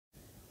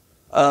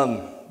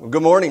Well,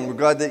 good morning. We're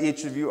glad that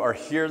each of you are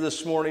here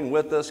this morning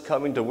with us,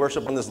 coming to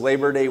worship on this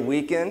Labor Day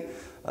weekend.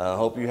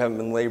 Hope you haven't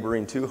been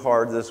laboring too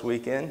hard this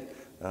weekend,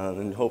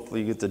 and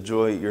hopefully you get to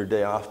enjoy your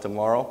day off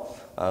tomorrow.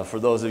 For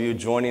those of you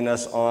joining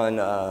us on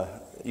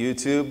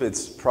YouTube,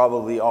 it's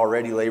probably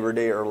already Labor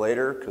Day or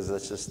later, because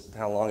that's just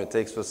how long it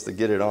takes us to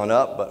get it on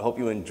up, but hope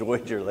you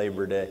enjoyed your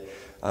Labor Day.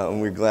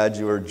 And we're glad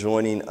you are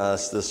joining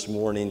us this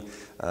morning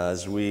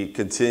as we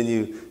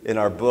continue in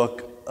our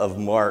book of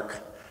Mark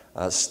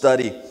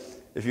study.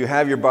 If you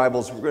have your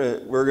Bibles,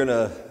 we're going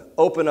to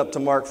open up to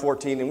Mark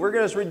 14, and we're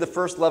going to read the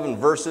first 11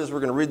 verses.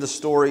 We're going to read the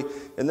story,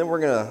 and then we're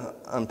going to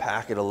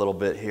unpack it a little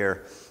bit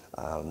here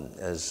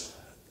as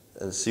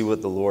see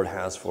what the Lord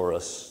has for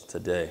us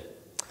today.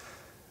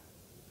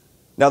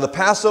 Now the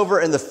Passover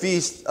and the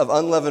Feast of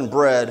Unleavened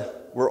Bread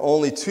were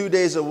only 2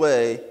 days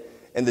away,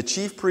 and the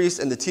chief priests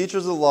and the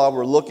teachers of the law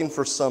were looking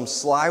for some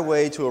sly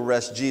way to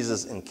arrest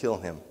Jesus and kill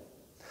him.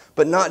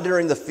 But not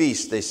during the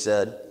feast, they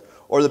said,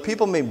 or the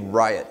people may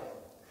riot.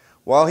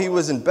 While he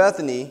was in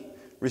Bethany,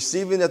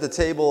 receiving at the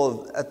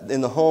table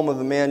in the home of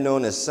a man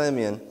known as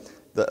Simeon,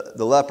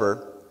 the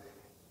leper,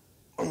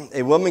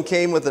 a woman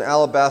came with an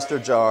alabaster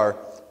jar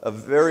of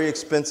very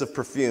expensive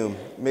perfume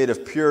made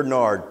of pure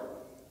nard.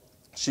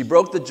 She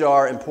broke the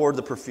jar and poured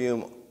the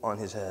perfume on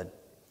his head.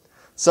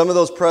 Some of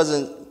those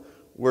present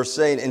were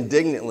saying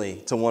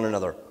indignantly to one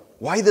another,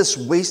 "Why this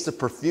waste of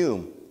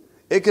perfume?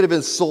 It could have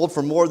been sold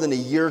for more than a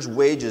year's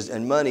wages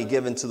and money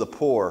given to the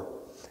poor."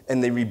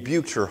 And they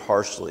rebuked her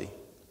harshly.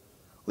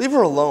 "Leave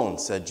her alone,"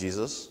 said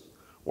Jesus.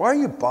 "Why are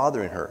you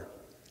bothering her?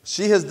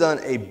 She has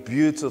done a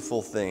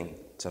beautiful thing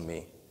to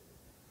me.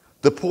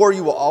 The poor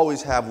you will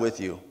always have with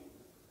you,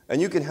 and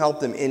you can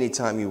help them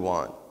anytime you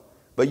want.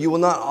 But you will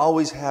not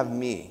always have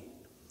me.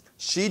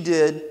 She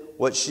did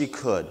what she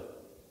could.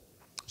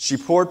 She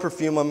poured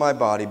perfume on my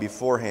body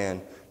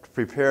beforehand to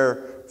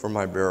prepare for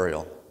my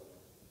burial.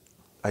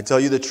 I tell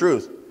you the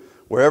truth,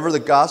 wherever the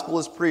gospel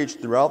is preached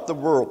throughout the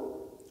world,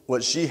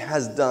 what she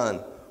has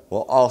done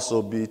will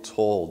also be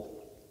told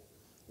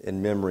in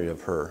memory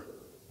of her."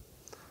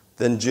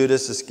 Then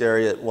Judas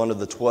Iscariot, one of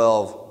the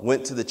 12,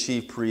 went to the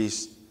chief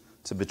priests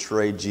to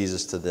betray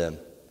Jesus to them.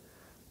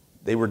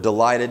 They were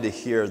delighted to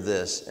hear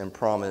this and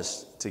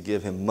promised to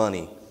give him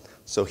money,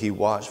 so he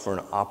watched for an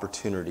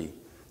opportunity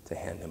to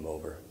hand him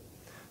over.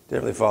 Dear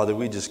Heavenly Father,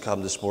 we just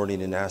come this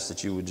morning and ask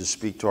that you would just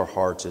speak to our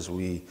hearts as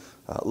we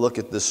look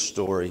at this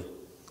story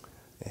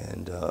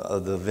and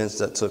of the events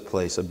that took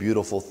place, a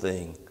beautiful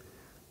thing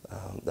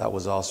that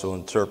was also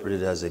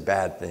interpreted as a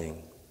bad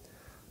thing.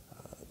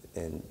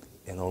 And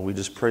Lord, we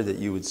just pray that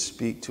you would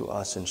speak to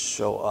us and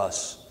show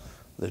us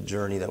the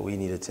journey that we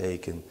need to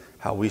take and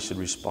how we should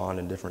respond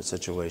in different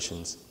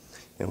situations.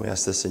 And we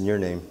ask this in your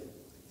name.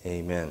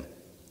 Amen.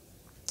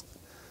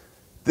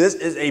 This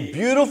is a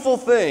beautiful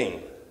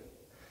thing.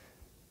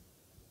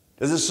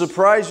 Does it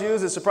surprise you?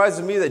 It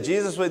surprises me that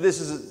Jesus said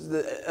this is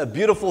a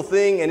beautiful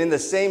thing, and in the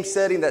same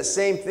setting, that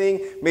same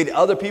thing made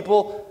other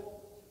people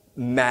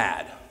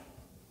mad.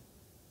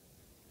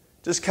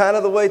 Just kind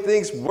of the way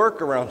things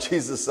work around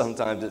Jesus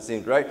sometimes, it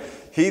seems, right?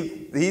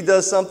 He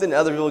does something,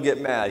 other people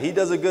get mad. He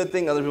does a good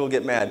thing, other people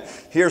get mad.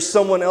 Here,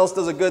 someone else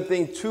does a good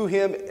thing to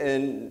him,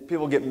 and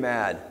people get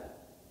mad.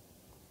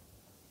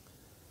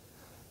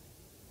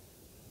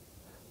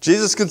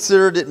 Jesus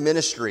considered it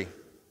ministry.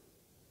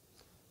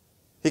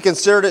 He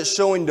considered it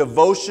showing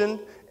devotion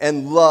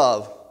and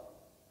love,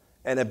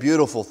 and a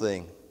beautiful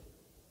thing.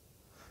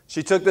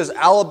 She took this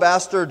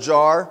alabaster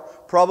jar,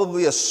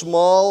 probably a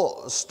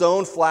small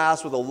stone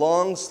flask with a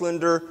long,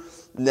 slender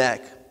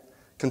neck,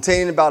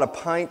 containing about a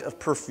pint of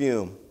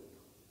perfume.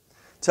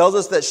 Tells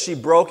us that she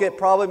broke it,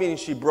 probably meaning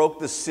she broke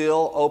the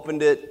seal,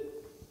 opened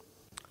it,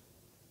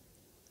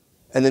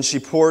 and then she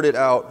poured it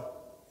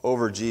out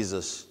over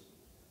Jesus.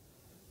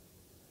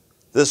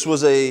 This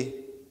was a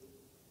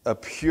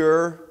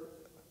pure,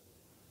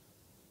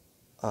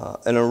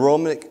 an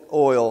aromatic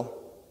oil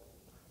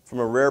from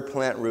a rare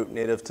plant root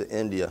native to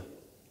India.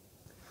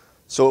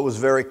 So it was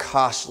very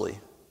costly.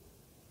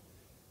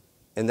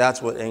 And that's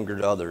what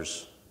angered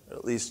others.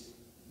 At least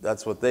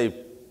that's what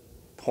they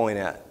point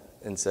at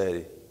and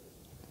say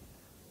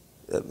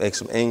that makes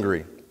them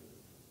angry.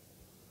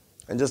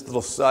 And just a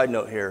little side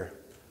note here.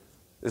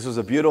 This was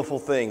a beautiful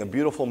thing, a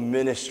beautiful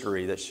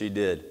ministry that she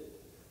did.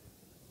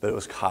 But it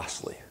was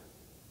costly.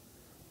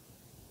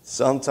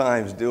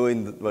 Sometimes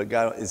doing what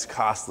God is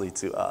costly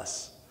to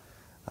us.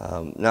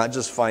 Not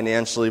just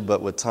financially,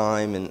 but with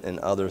time and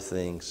other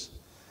things.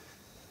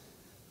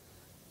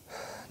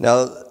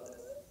 Now,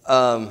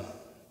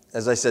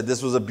 as I said,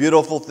 this was a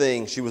beautiful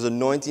thing. She was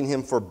anointing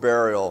him for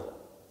burial.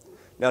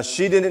 Now,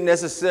 she didn't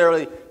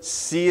necessarily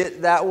see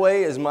it that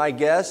way, is my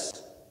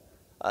guess.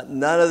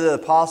 None of the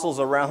apostles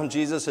around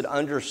Jesus had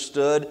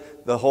understood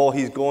the whole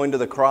he's going to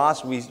the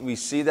cross. We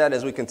see that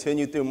as we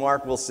continue through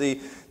Mark. We'll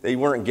see they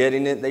weren't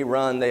getting it. They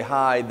run, they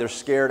hide, they're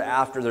scared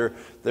after.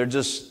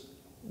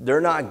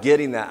 They're not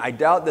getting that. I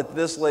doubt that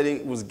this lady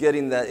was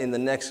getting that in the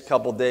next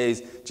couple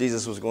days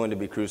Jesus was going to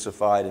be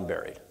crucified and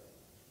buried.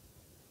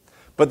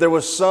 But there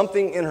was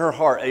something in her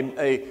heart,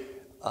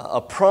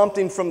 a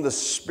prompting from the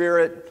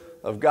Spirit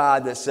of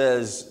God that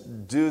says,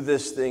 do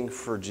this thing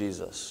for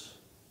Jesus.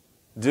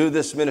 Do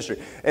this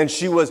ministry. And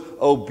she was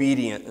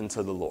obedient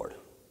unto the Lord.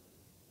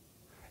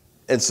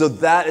 And so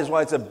that is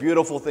why it's a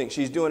beautiful thing.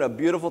 She's doing a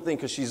beautiful thing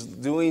because she's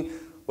doing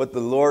what the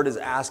Lord is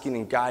asking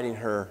and guiding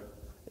her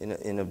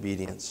in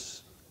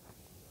obedience.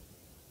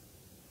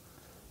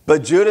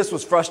 But Judas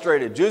was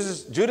frustrated.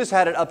 Judas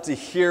had it up to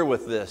here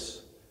with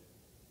this.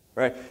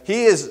 Right?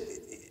 He is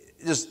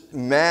just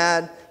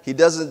mad. He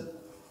doesn't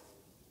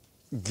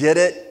get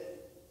it.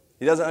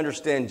 He doesn't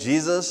understand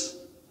Jesus.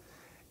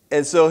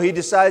 And so he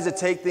decides to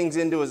take things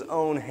into his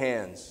own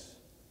hands.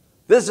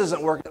 This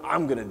isn't working.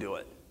 I'm going to do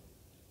it.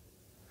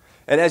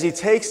 And as he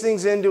takes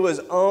things into his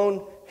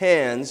own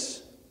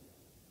hands,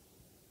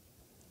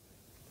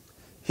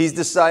 he's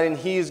deciding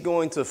he is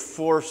going to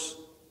force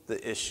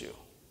the issue.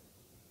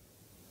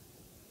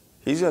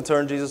 He's going to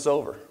turn Jesus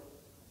over.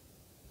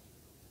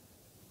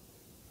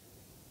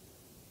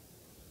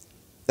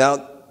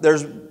 Now,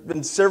 there's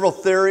been several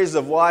theories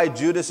of why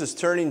Judas is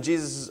turning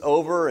Jesus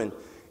over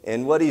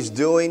and what he's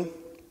doing.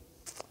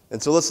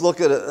 And so let's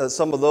look at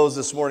some of those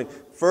this morning.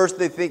 First,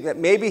 they think that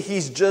maybe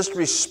he's just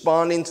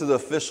responding to the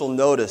official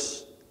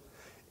notice.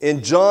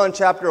 In John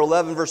chapter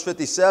 11, verse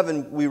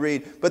 57, we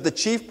read, "But the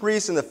chief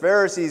priests and the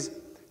Pharisees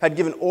had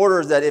given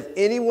orders that if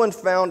anyone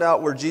found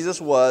out where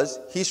Jesus was,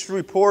 he should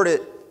report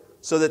it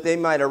so that they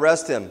might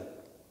arrest him."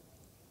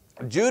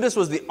 Judas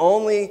was the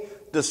only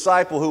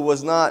disciple who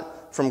was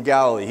not from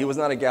Galilee. He was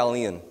not a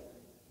Galilean.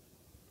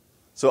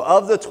 So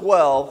of the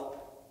 12,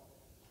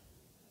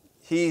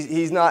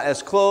 he's not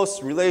as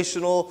close,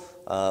 relational,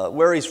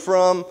 where he's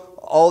from,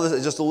 all this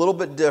is just a little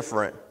bit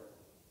different.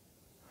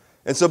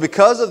 And so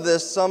because of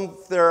this, some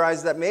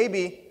theorize that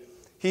maybe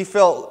he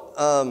felt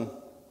that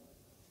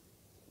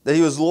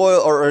he was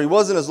loyal, or he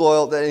wasn't as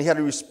loyal, that he had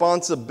a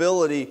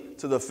responsibility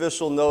to the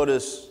official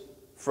notice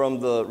from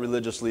the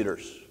religious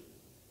leaders.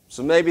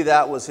 So maybe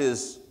that was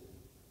his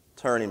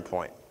turning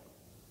point.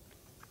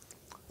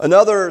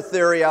 Another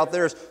theory out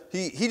there is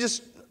he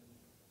just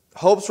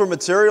hopes for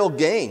material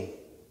gain.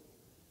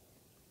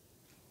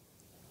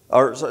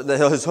 Or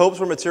his hopes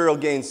for material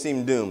gain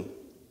seem doomed.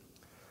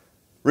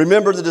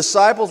 Remember, the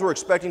disciples were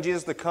expecting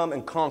Jesus to come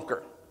and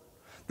conquer.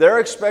 They're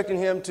expecting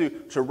him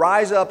to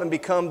rise up and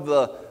become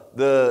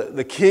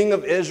the king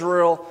of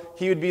Israel.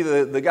 He would be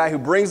the guy who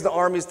brings the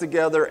armies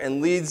together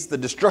and leads the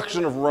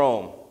destruction of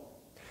Rome.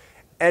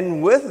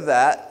 And with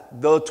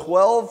that, the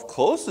 12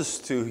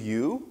 closest to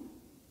you,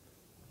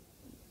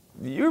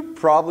 you're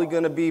probably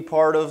going to be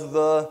part of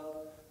the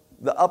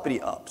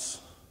uppity ups,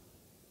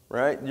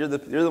 right? You're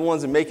the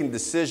ones that are making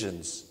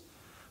decisions.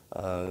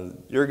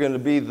 You're going to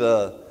be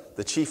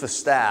the chief of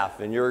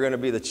staff, and you're going to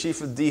be the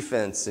chief of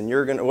defense, and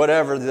you're going to,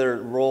 whatever their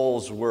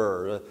roles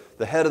were,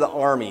 the head of the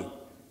army.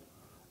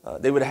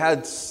 They would have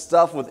had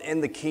stuff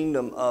within the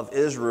kingdom of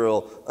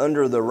Israel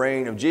under the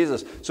reign of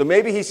Jesus. So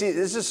maybe he sees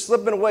it's just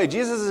slipping away.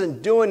 Jesus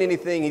isn't doing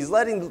anything. He's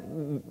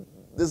letting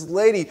this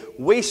lady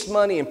waste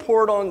money and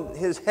pour it on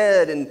his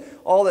head and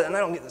all that. And I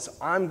don't get this.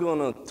 I'm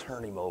going to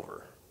turn him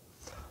over.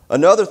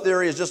 Another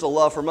theory is just a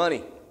love for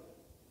money.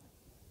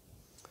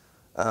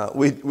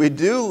 We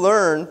do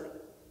learn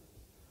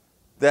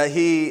that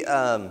he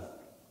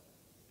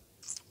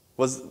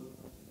was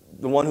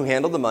the one who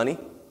handled the money,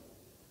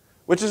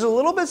 which is a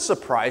little bit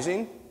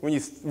surprising when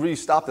you really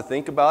stop to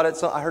think about it.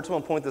 So I heard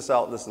someone point this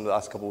out in the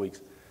last couple of weeks.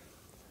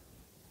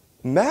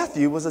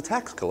 Matthew was a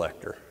tax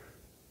collector.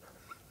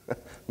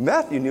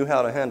 Matthew knew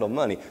how to handle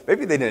money.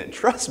 Maybe they didn't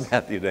trust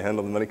Matthew to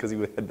handle the money because he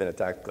had been a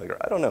tax collector.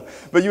 I don't know.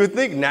 But you would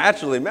think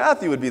naturally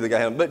Matthew would be the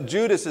guy. But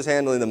Judas is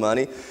handling the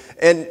money.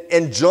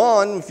 And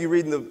John, if you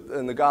read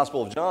in the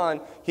Gospel of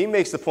John, he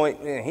makes the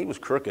point, man, he was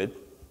crooked.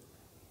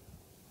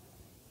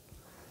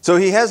 So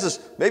he has this,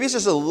 maybe it's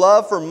just a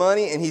love for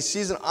money, and he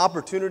sees an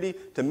opportunity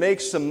to make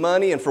some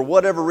money, and for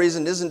whatever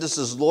reason isn't just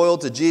as loyal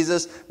to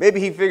Jesus. Maybe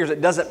he figures it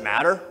doesn't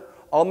matter.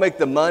 I'll make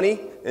the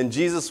money, and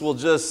Jesus will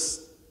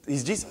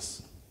he's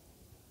Jesus.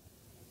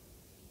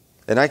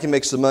 And I can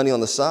make some money on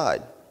the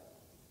side.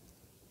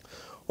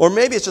 Or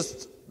maybe it's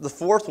just the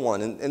fourth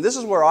one, and this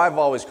is where I've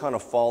always kind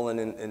of fallen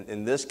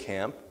in this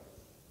camp,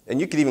 and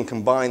you could even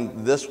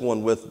combine this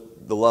one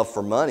with the love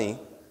for money.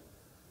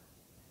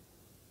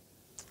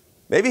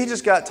 Maybe he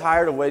just got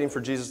tired of waiting for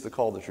Jesus to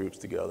call the troops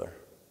together.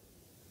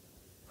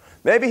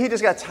 Maybe he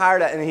just got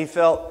tired of it and he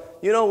felt,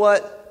 you know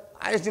what?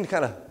 I just need to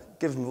kind of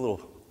give him a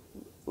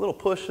little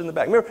push in the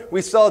back. Remember,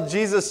 we saw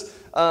Jesus'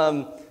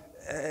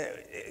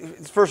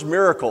 his first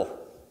miracle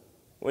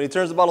when he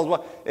turns the bottle of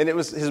wine, and it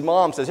was his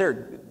mom says,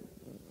 "Here,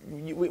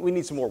 we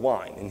need some more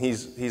wine." And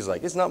he's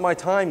like, "It's not my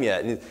time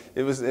yet."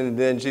 And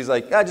then she's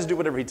like, "Just do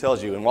whatever he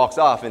tells you," and walks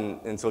off.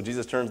 And so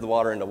Jesus turns the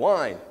water into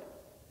wine.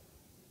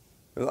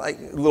 Like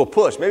a little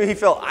push. Maybe he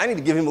felt, I need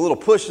to give him a little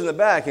push in the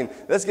back, and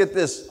let's get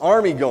this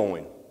army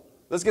going.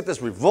 Let's get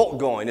this revolt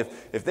going.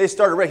 If they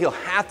start a raid, he'll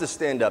have to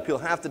stand up. He'll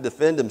have to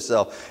defend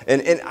himself.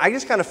 And I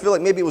just kind of feel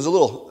like maybe it was a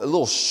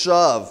little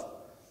shove,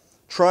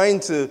 trying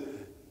to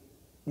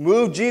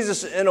move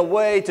Jesus in a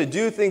way to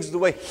do things the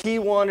way he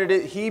wanted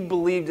it, he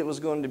believed it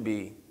was going to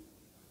be.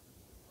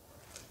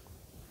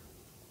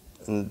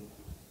 And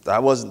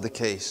that wasn't the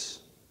case.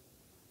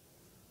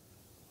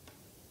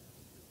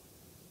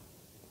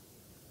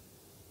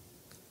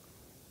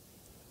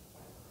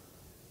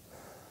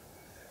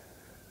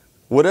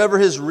 Whatever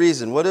his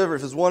reason, whatever,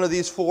 if it's one of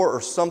these four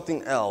or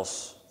something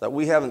else that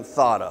we haven't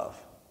thought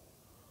of,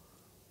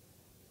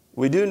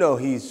 we do know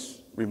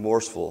he's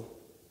remorseful.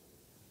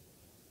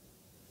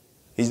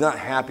 He's not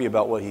happy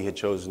about what he had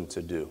chosen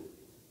to do.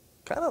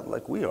 Kind of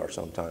like we are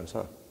sometimes,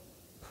 huh?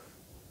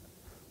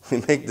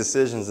 We make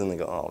decisions and they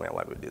go, oh man,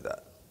 why did we do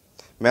that?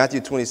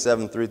 Matthew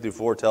 27,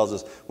 3-4 tells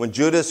us, when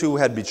Judas, who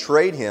had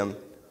betrayed him,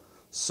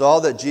 saw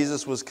that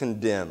Jesus was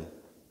condemned,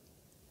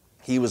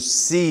 he was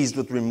seized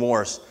with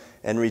remorse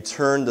and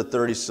returned the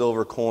 30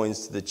 silver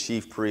coins to the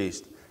chief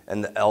priest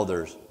and the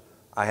elders.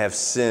 I have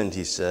sinned,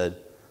 he said,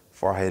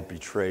 for I had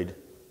betrayed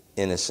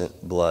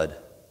innocent blood.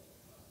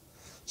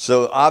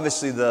 So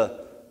obviously the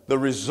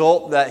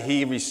result that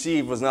he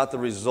received was not the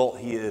result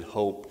he had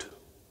hoped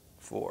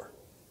for.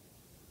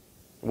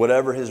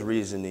 Whatever his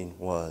reasoning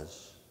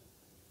was.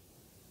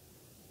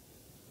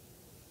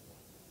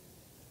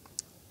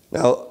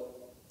 Now,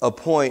 a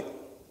point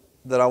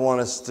that I want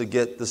us to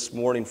get this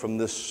morning from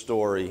this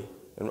story,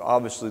 and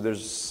obviously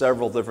there's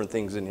several different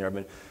things in here. I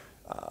mean,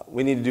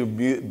 we need to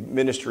do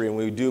ministry, and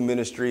when we do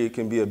ministry, it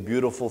can be a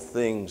beautiful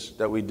things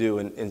that we do,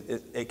 and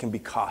it can be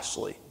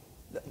costly.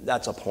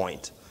 That's a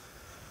point.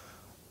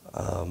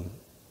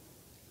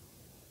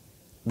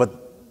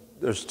 But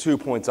there's 2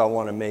 points I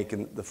want to make,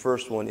 and the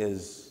first one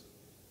is,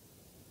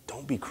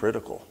 don't be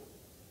critical.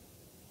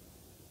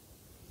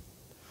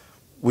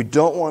 We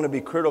don't want to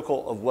be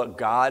critical of what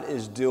God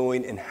is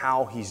doing and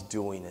how he's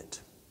doing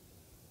it.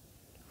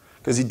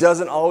 Because he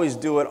doesn't always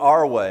do it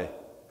our way.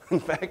 In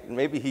fact,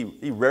 maybe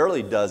he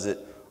rarely does it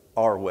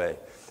our way.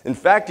 In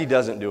fact, he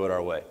doesn't do it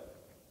our way.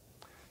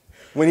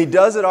 When he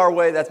does it our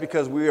way, that's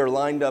because we are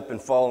lined up and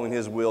following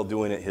his will,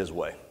 doing it his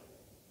way.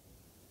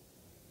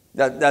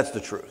 That's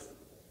the truth.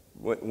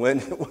 When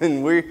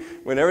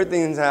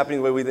everything's happening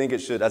the way we think it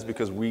should, that's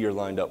because we are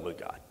lined up with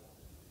God.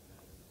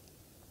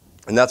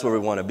 And that's where we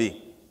want to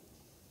be.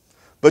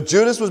 But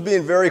Judas was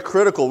being very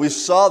critical. We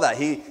saw that.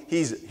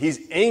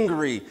 He's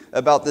angry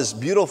about this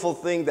beautiful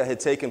thing that had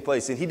taken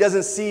place. And he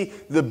doesn't see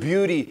the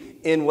beauty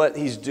in what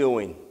he's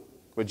doing,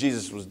 what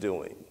Jesus was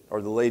doing,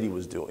 or the lady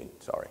was doing,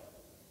 sorry.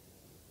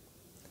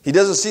 He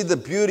doesn't see the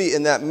beauty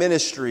in that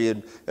ministry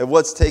and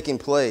what's taking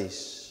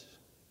place.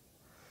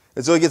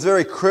 And so he gets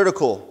very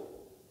critical.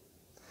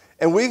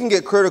 And we can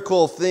get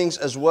critical of things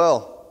as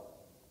well.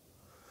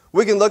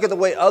 We can look at the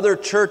way other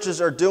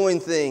churches are doing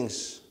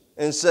things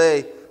and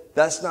say,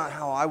 that's not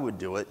how I would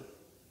do it.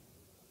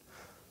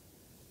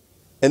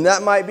 And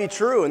that might be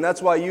true, and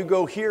that's why you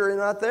go here and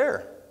not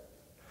there.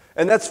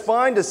 And that's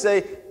fine to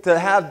say, to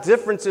have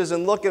differences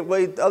and look at the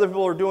way other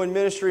people are doing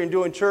ministry and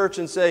doing church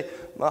and say,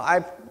 well,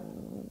 I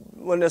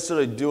wouldn't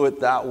necessarily do it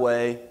that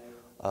way,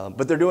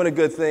 but they're doing a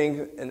good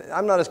thing, and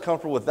I'm not as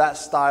comfortable with that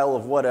style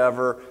of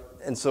whatever,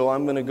 and so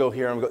I'm going to go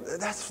here.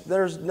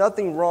 There's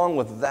nothing wrong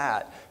with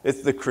that.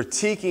 It's the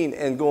critiquing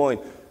and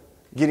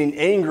getting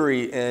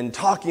angry and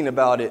talking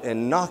about it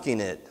and knocking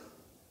it.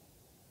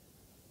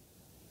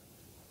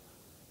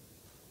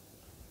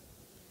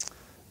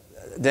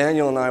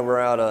 Daniel and I were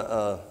at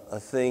a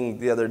thing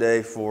the other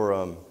day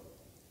for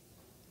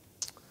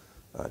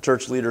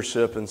church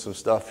leadership and some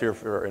stuff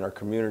here in our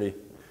community.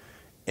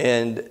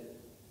 And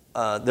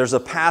there's a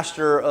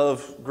pastor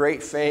of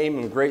great fame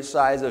and great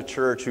size of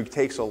church who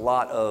takes a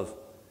lot of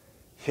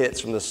hits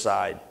from the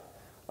side.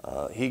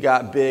 He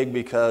got big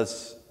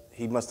because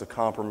he must have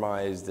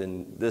compromised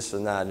and this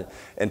and that.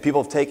 And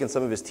people have taken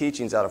some of his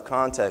teachings out of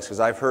context, because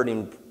I've heard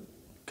him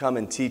come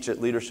and teach at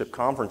leadership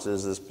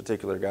conferences, this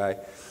particular guy.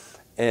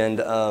 And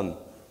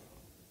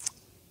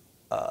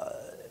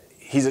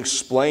he's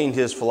explained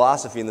his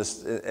philosophy in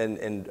this,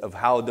 and of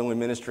how doing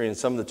ministry and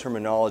some of the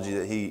terminology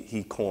that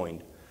he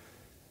coined.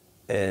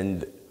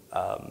 And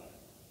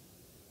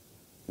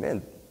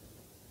man,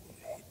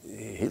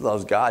 he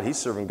loves God. He's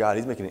serving God.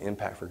 He's making an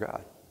impact for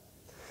God.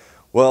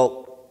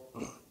 Well,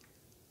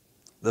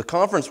 the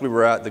conference we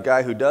were at, the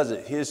guy who does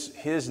it,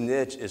 his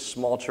niche is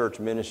small church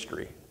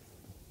ministry.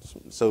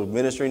 So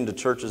ministering to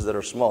churches that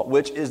are small,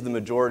 which is the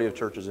majority of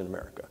churches in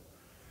America.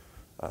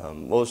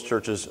 Most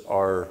churches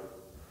are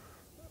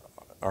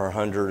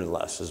 100 and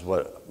less, is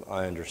what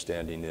my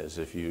understanding is,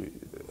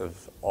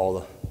 of all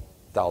the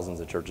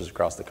thousands of churches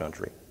across the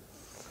country.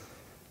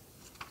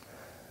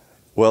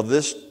 Well,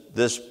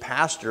 this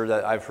pastor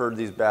that I've heard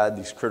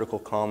these critical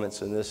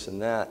comments and this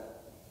and that,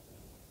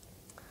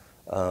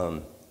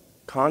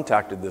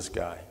 contacted this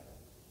guy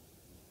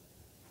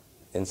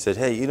and said,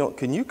 hey,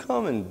 can you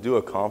come and do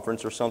a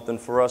conference or something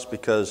for us?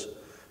 Because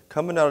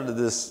coming out of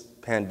this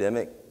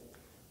pandemic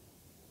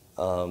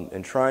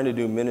and trying to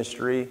do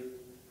ministry,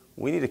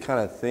 we need to kind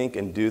of think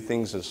and do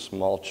things as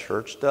small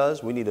church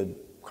does. We need to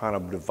kind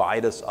of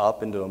divide us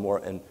up into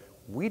and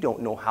we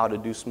don't know how to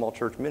do small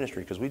church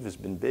ministry because we've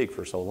just been big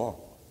for so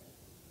long.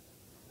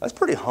 That's a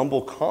pretty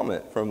humble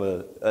comment from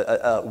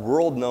a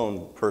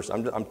world-known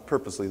person. I'm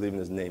purposely leaving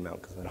his name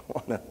out because I don't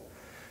want to.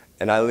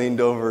 And I leaned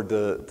over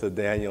to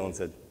Daniel and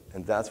said,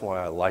 and that's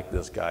why I like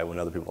this guy when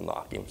other people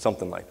knock him,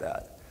 something like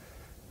that.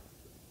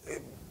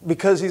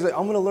 Because he's like,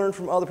 I'm going to learn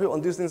from other people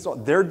and do things.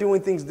 They're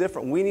doing things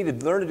different. We need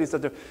to learn to do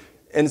stuff different.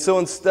 And so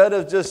instead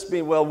of just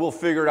being, well, we'll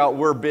figure it out,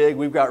 we're big,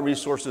 we've got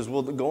resources,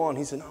 we'll go on,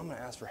 he said, no, I'm going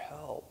to ask for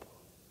help.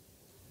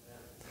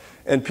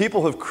 And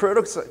people have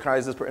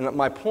criticized this. And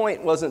my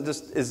point wasn't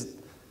just is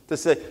to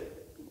say,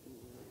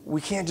 we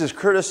can't just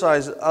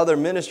criticize other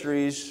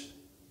ministries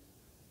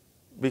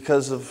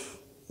because of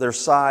their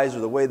size or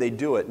the way they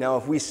do it. Now,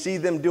 if we see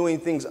them doing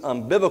things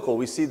unbiblical,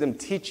 we see them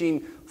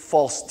teaching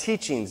false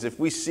teachings, if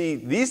we see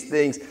these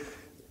things,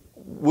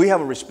 we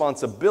have a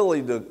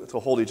responsibility to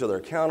hold each other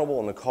accountable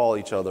and to call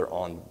each other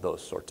on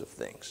those sorts of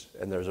things.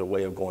 And there's a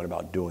way of going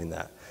about doing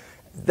that.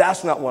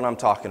 That's not what I'm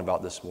talking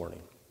about this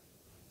morning.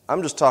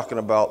 I'm just talking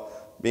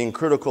about being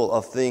critical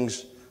of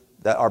things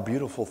that are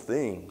beautiful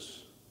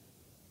things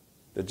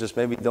that just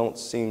maybe don't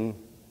seem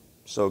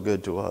so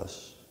good to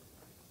us.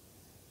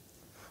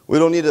 We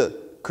don't need to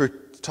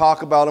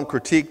talk about them,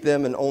 critique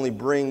them, and it only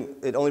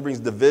brings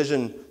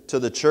division to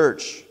the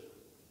church.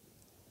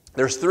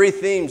 There's three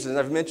themes, and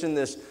I've mentioned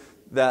this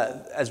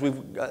that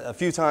a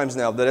few times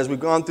now, that as we've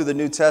gone through the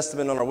New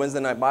Testament on our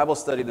Wednesday night Bible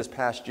study this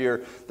past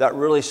year, that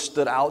really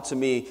stood out to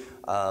me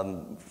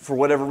for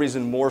whatever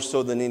reason more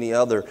so than any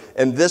other.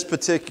 And this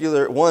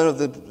particular one of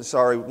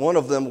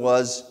them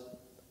was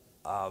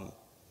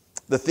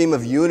the theme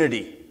of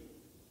unity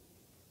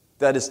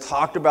that is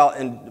talked about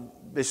in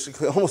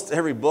basically almost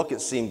every book, it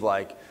seemed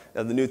like,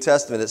 of the New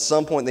Testament. At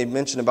some point they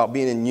mentioned about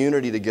being in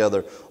unity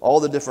together,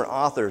 all the different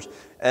authors.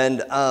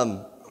 And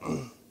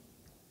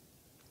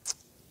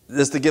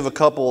just to give a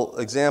couple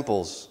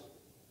examples.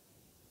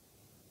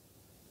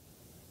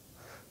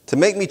 To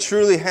make me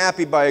truly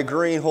happy by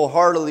agreeing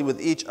wholeheartedly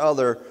with each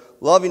other,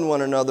 loving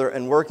one another,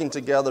 and working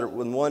together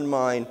with one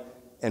mind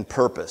and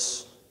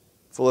purpose.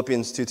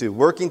 Philippians 2:2.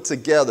 Working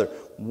together,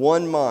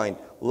 one mind,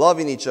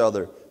 loving each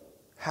other,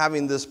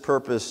 having this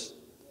purpose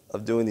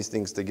of doing these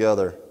things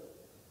together.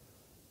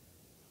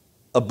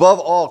 Above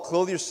all,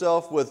 clothe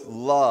yourself with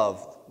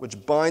love,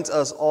 which binds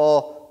us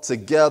all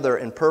together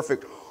in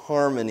perfect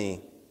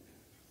harmony.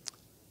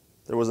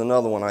 There was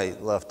another one I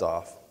left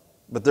off,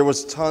 but there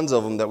was tons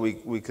of them that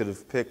we could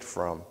have picked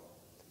from.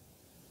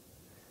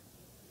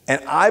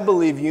 And I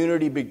believe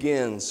unity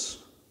begins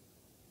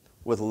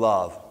with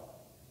love.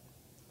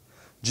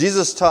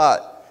 Jesus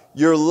taught,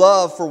 your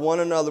love for one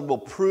another will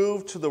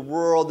prove to the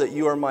world that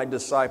you are my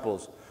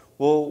disciples.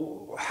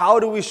 Well, how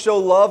do we show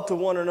love to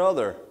one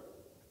another?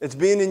 It's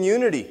being in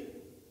unity.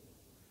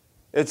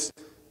 It's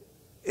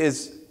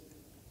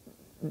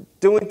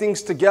doing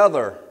things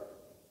together.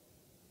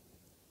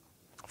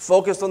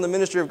 Focused on the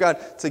ministry of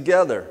God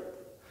together.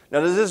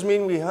 Now, does this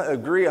mean we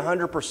agree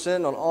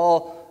 100% on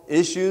all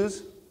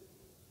issues?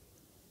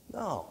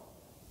 No.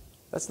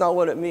 That's not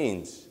what it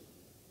means.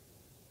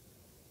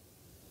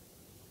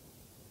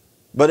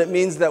 But it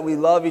means that we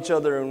love each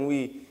other and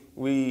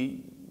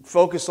we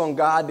focus on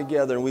God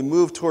together and we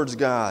move towards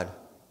God.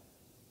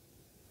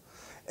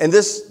 And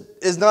this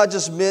is not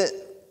just meant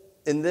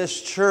in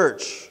this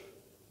church.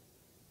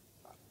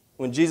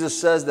 When Jesus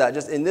says that,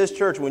 just in this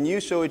church, when you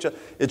show each other,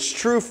 it's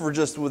true for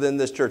just within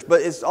this church,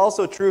 but it's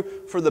also true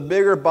for the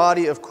bigger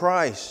body of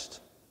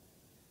Christ.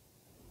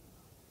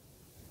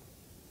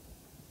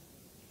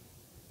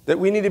 That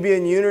we need to be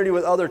in unity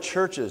with other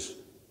churches.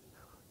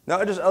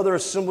 Not just other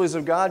Assemblies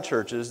of God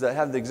churches that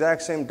have the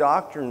exact same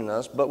doctrine as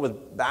us, but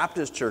with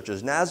Baptist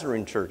churches,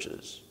 Nazarene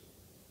churches.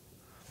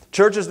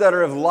 Churches that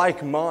are of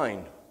like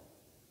mind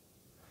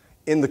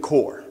in the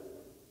core,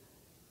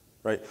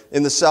 right?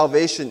 In the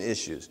salvation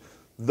issues.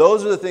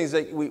 Those are the things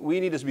that we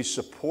need to be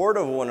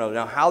supportive of one another.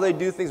 Now, how they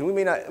do things, we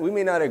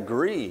may not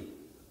agree.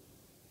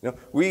 You know,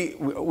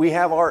 we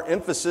have our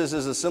emphasis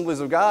as Assemblies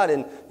of God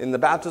in the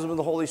baptism of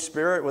the Holy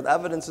Spirit with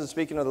evidence and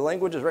speaking other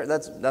languages, right?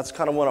 That's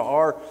kind of one of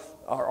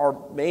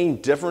our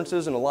main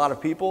differences in a lot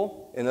of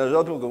people. And there's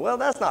other people who go, well,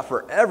 that's not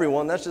for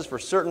everyone. That's just for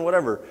certain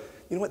whatever.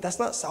 You know what? That's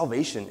not a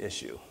salvation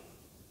issue.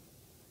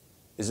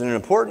 Is it an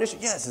important issue?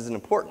 Yes, it's an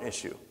important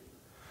issue.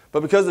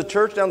 But because the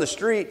church down the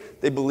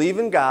street, they believe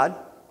in God.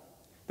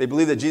 They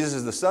believe that Jesus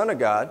is the Son of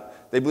God.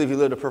 They believe He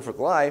lived a perfect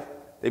life.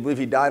 They believe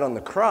He died on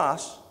the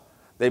cross.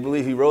 They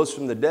believe He rose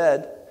from the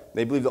dead.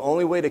 They believe the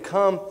only way to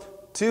come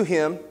to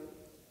Him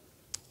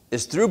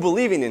is through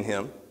believing in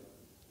Him,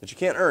 that you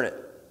can't earn it.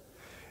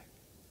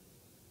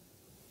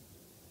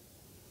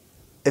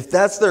 If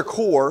that's their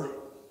core,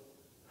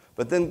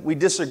 but then we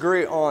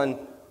disagree on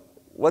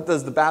what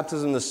does the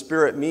baptism of the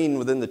Spirit mean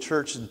within the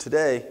church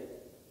today,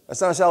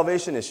 that's not a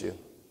salvation issue.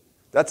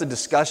 That's a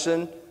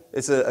discussion.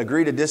 It's a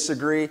agree to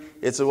disagree.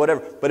 It's a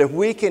whatever. But if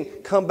we can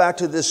come back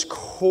to this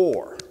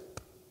core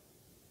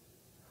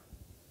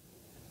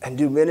and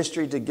do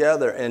ministry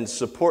together and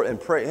support and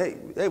pray,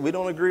 hey, we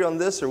don't agree on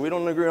this or we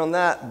don't agree on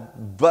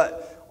that,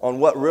 but on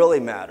what really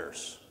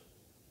matters.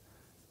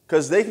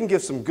 Because they can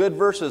give some good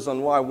verses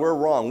on why we're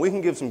wrong. We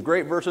can give some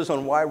great verses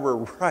on why we're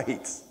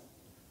right,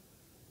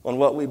 on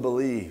what we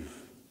believe.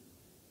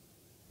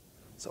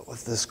 So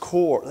with this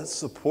core, let's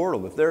support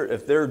them.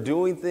 If they're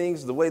doing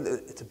things the way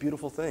that it's a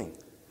beautiful thing.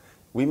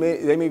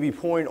 They may be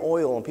pouring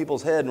oil on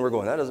people's head, and we're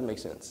going, that doesn't make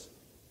sense.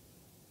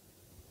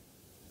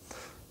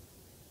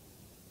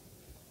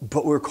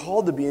 But we're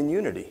called to be in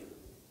unity.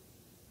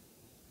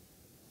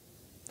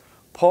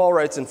 Paul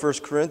writes in 1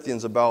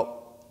 Corinthians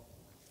about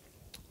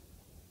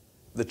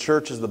the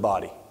church as the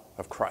body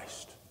of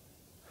Christ.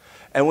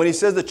 And when he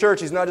says the church,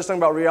 he's not just talking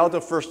about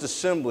Rialto First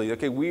Assembly.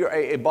 Okay, we are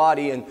a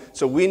body, and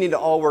so we need to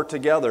all work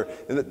together.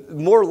 And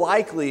more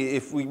likely,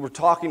 if we were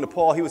talking to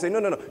Paul, he would say,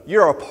 no,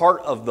 you're a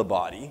part of the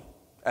body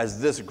as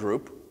this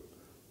group.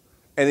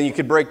 And then you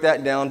could break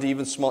that down to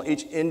even small.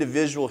 Each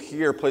individual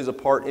here plays a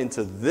part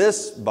into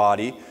this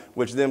body,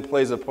 which then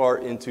plays a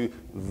part into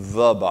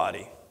the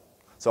body.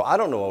 So I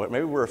don't know,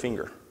 maybe we're a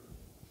finger.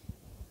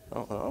 I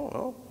don't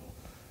know.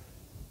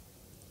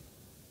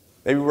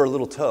 Maybe we're a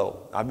little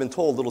toe. I've been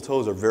told little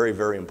toes are very,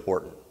 very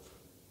important.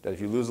 That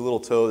if you lose a little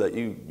toe, that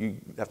you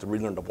have to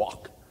relearn to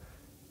walk.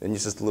 And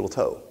it's just a little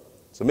toe.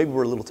 So maybe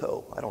we're a little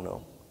toe. I don't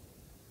know.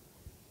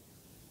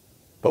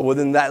 But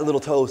within that little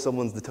toe,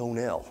 someone's the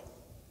toenail.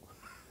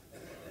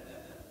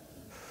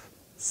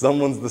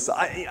 Someone's the...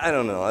 I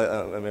don't know.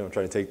 I mean, I'm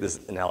trying to take this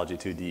analogy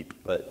too deep.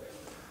 But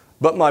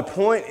my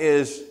point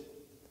is,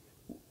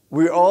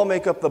 we all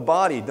make up the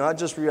body, not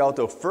just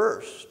Rialto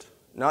First,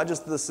 not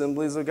just the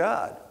Assemblies of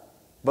God,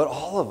 but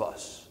all of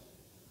us.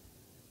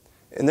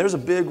 And there's a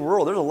big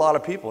world. There's a lot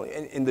of people.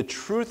 And the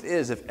truth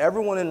is, if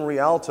everyone in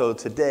Rialto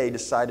today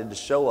decided to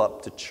show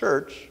up to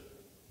church,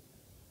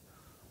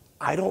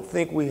 I don't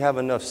think we have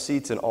enough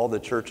seats in all the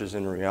churches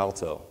in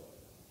Rialto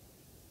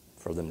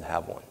for them to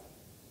have one.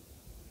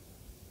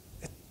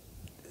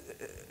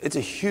 It's a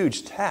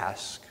huge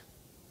task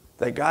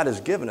that God has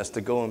given us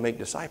to go and make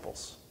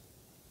disciples.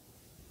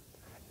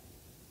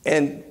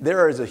 And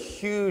there is a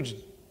huge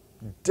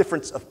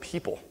difference of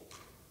people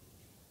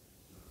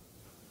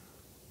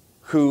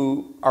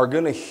who are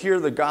going to hear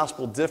the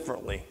gospel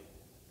differently,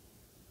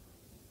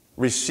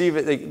 receive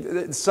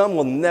it. Some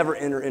will never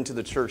enter into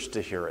the church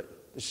to hear it.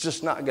 It's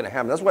just not going to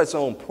happen. That's why it's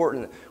so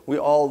important that we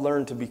all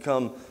learn to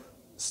become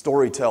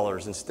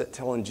storytellers and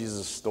telling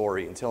Jesus'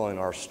 story and telling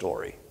our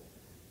story.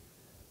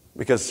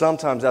 Because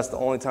sometimes that's the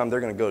only time they're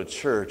going to go to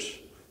church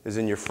is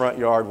in your front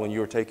yard when you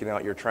were taking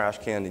out your trash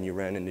can and you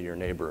ran into your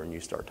neighbor and you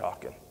start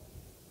talking.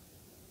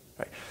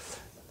 Right?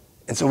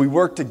 And so we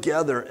work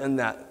together in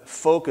that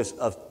focus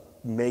of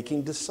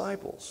making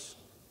disciples.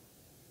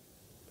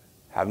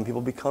 Having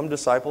people become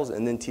disciples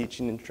and then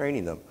teaching and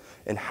training them.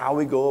 And how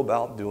we go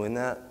about doing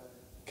that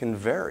can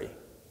vary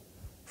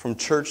from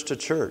church to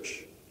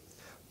church.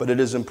 But it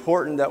is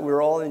important that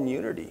we're all in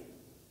unity,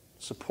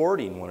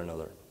 supporting one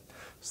another. I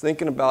was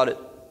thinking about it.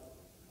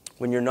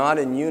 When you're not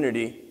in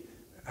unity,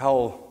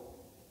 how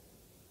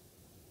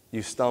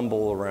you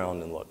stumble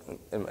around and look.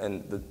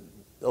 And the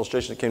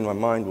illustration that came to my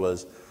mind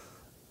was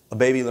a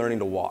baby learning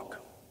to walk.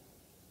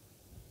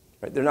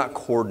 Right? They're not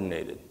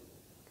coordinated.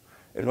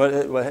 And what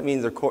it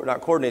means they're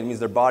not coordinated means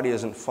their body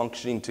isn't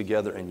functioning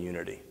together in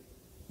unity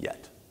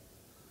yet.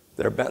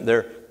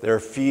 Their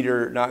feet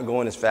are not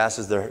going as fast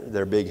as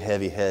their big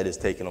heavy head is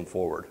taking them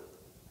forward.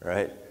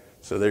 Right?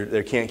 So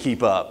they can't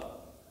keep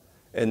up.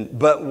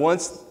 But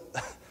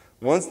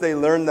once they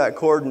learn that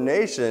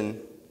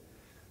coordination,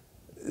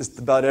 it's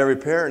about every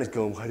parent is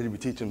going, why did we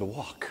teach them to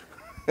walk?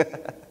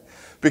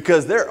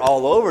 Because they're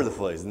all over the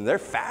place and they're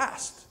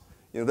fast.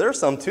 There are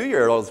some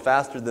 2-year-olds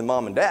faster than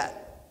mom and dad.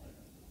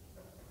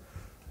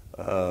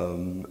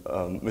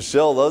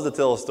 Michelle loves to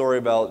tell a story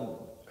about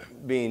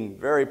being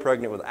very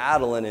pregnant with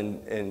Adeline,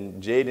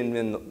 and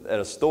Jaden at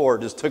a store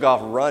just took off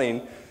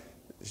running.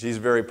 She's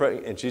very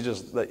pregnant, and she's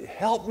just like,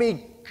 help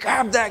me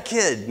grab that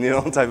kid,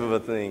 type of a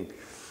thing.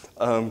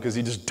 Because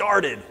he just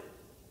darted.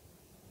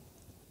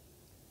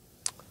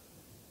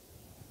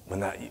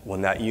 When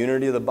that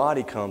unity of the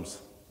body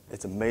comes,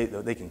 it's amazing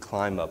that they can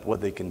climb up,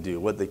 what they can do,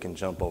 what they can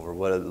jump over,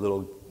 what a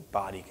little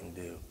body can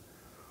do.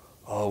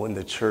 Oh, when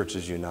the church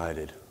is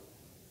united.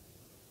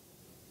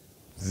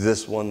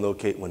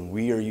 When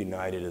we are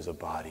united as a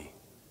body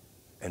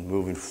and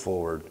moving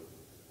forward,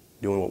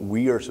 doing what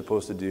we are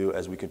supposed to do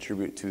as we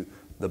contribute to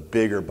the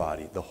bigger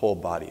body, the whole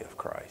body of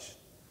Christ.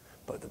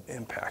 But the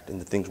impact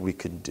and the things we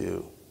could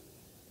do.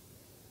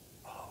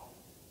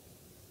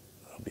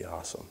 That'll be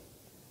awesome.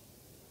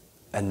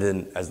 And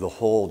then as the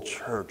whole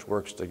church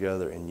works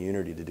together in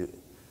unity to do it,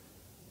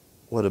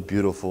 what a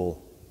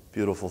beautiful,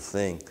 beautiful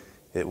thing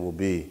it will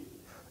be.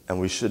 And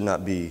we should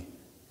not be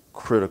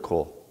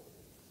critical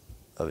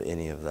of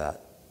any of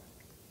that.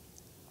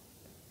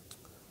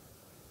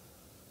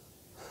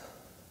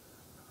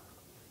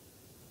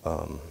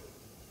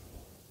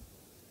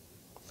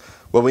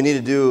 What we need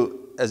to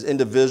do as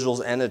individuals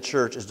and a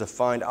church is to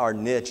find our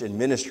niche in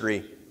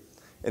ministry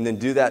and then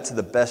do that to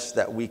the best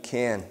that we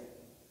can.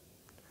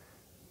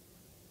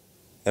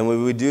 And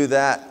when we do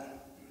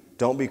that,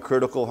 don't be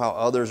critical how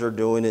others are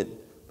doing it,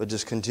 but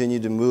just continue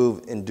to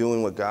move in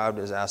doing what God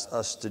has asked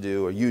us to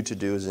do, or you to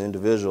do as an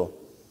individual.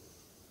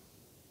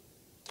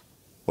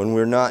 When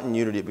we're not in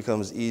unity, it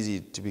becomes easy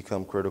to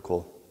become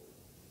critical.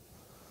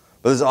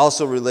 But this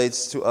also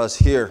relates to us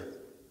here.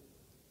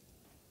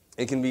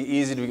 It can be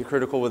easy to be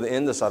critical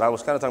within the side. I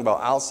was kind of talking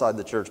about outside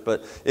the church,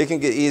 but it can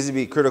get easy to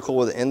be critical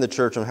within the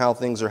church on how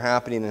things are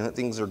happening and how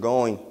things are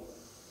going.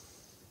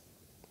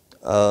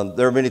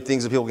 There are many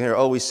things that people can hear.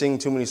 Oh, we sing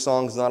too many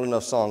songs, not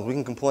enough songs. We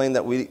can complain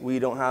that we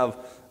don't have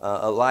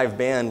a live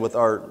band with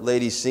our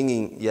ladies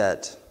singing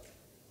yet.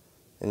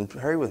 And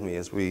pray with me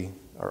as we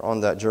are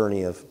on that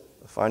journey of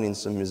finding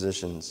some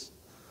musicians.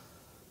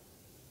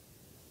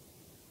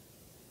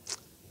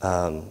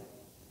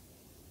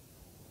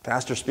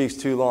 Pastor speaks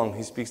too long.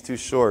 He speaks too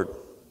short.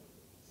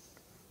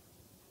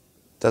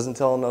 Doesn't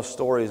tell enough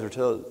stories or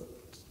tell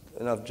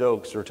enough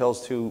jokes or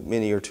tells too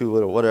many or too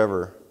little,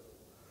 whatever.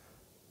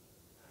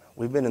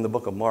 We've been in the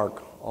book of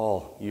Mark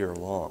all year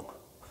long.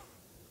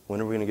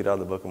 When are we going to get out of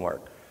the book of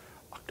Mark?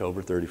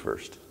 October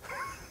 31st.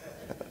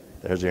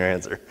 There's your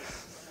answer.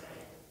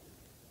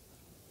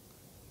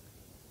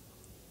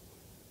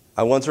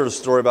 I once heard a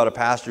story about a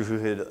pastor who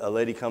had a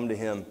lady come to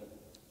him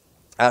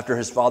after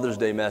his Father's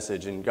Day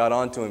message and got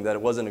on to him that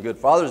it wasn't a good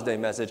Father's Day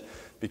message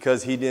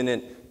because he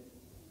didn't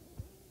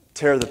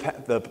tear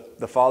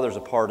the fathers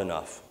apart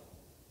enough.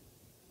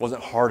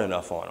 Wasn't hard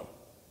enough on them.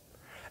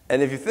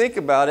 And if you think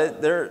about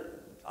it,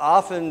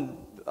 often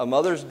a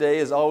Mother's Day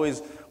is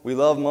always, we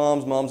love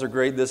moms, moms are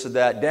great, this or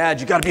that.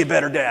 Dad, you got to be a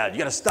better dad. You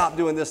got to stop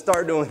doing this,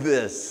 start doing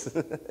this.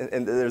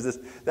 and there's this,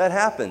 that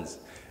happens.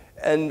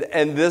 And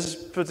this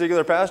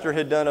particular pastor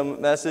had done a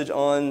message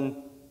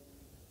on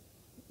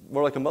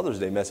more like a Mother's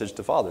Day message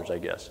to fathers, I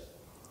guess.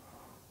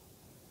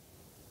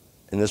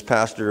 And this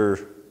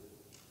pastor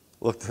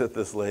looked at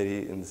this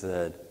lady and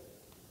said,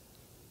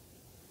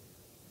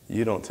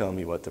 "You don't tell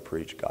me what to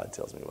preach, God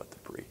tells me what to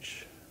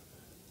preach."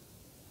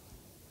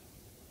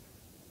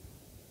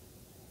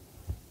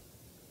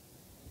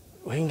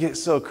 We can get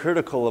so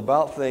critical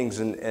about things,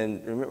 and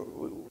remember,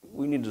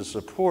 we need to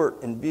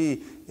support and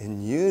be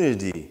in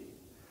unity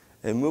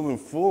and moving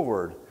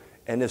forward.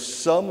 And if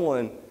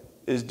someone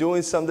is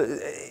doing something,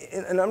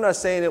 and I'm not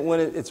saying that when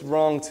it's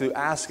wrong to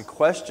ask a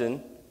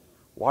question,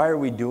 why are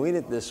we doing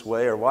it this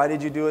way, or why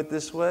did you do it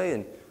this way?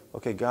 And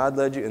okay, God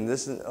led you, and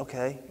this is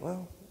okay.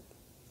 Well,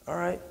 all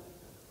right.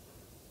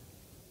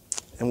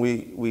 And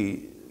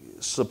we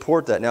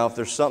support that. Now, if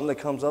there's something that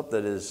comes up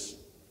that is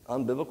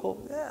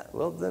unbiblical, yeah,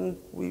 well, then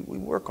we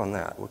work on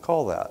that. We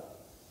call that.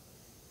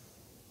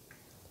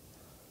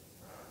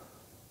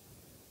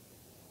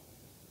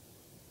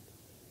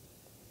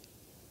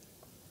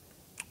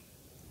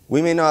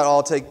 We may not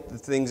all take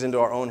things into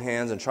our own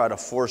hands and try to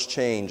force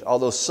change,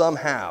 although some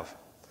have.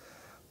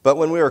 But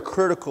when we are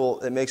critical,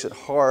 it makes it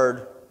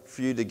hard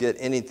for you to get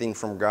anything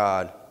from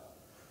God.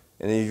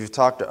 And if you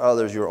talk to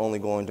others, you're only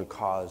going to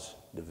cause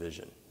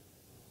division.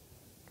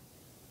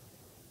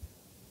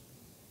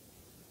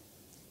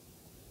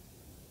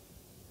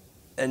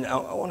 And I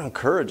want to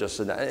encourage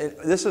us in that.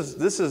 This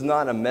is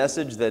not a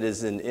message that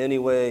is in any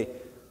way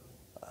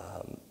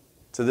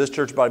to this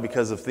church body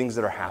because of things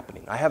that are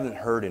happening. I haven't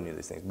heard any of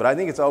these things. But I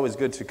think it's always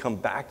good to come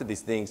back to these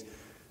things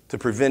to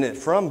prevent it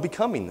from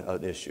becoming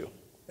an issue.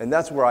 And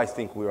that's where I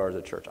think we are as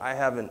a church. I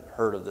haven't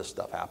heard of this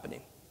stuff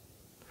happening.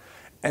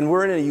 And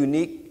we're in a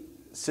unique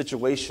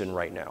situation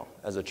right now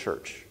as a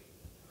church.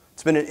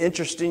 It's been an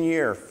interesting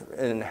year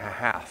and a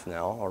half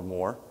now or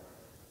more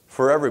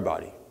for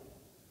everybody,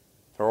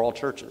 for all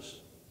churches.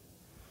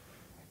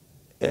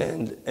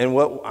 And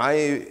what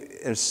I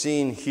am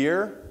seeing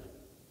here,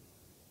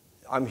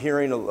 I'm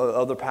hearing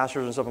other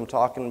pastors and stuff I'm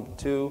talking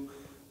to,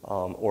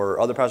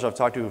 or other pastors I've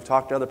talked to who've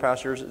talked to other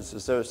pastors,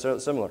 it's so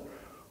similar.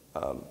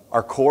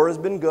 Our core has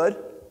been good.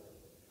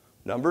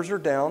 Numbers are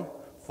down.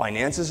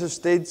 Finances have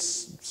stayed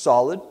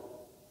solid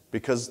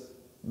because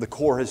the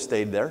core has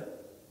stayed there.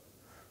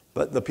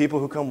 But the people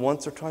who come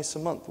once or twice a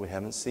month, we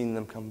haven't seen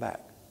them come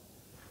back.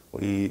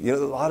 A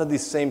lot of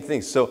these same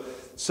things. So,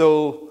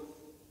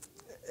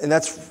 and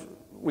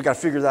we got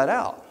to figure that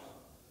out.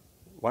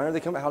 Why are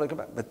they coming? How do they come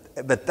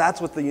back? But that's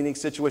what the unique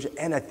situation,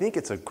 and I think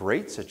it's a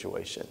great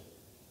situation.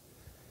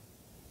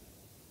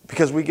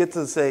 Because we get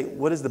to say,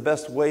 what is the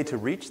best way to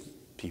reach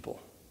people?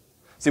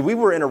 See, we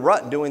were in a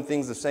rut doing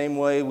things the same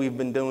way we've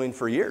been doing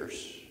for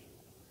years.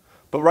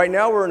 But right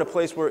now we're in a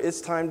place where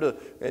it's time to,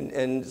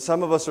 and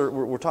some of us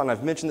we're talking,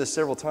 I've mentioned this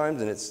several times,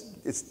 and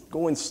it's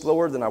going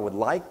slower than I would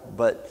like,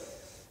 but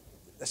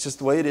that's just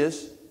the way it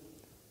is.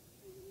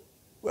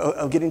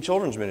 Of getting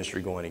children's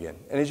ministry going again.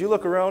 And as you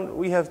look around,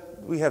 we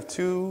have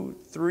 2,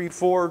 3,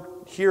 4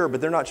 here, but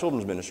they're not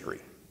children's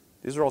ministry.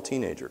 These are all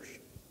teenagers.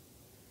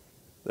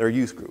 They're a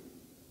youth group.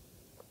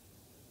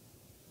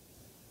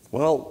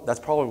 Well, that's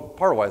probably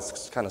part of why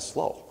it's kind of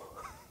slow.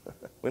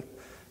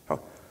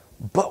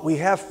 But we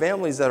have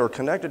families that are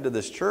connected to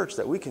this church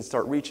that we can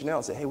start reaching out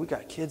and say, hey, we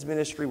got kids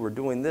ministry, we're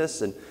doing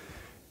this. And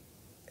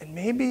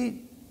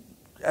maybe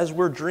as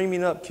we're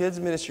dreaming up kids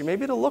ministry,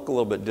 maybe it'll look a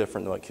little bit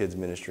different than what kids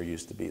ministry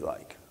used to be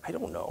like. I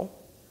don't know.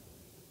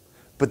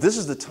 But this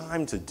is the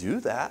time to do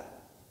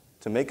that,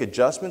 to make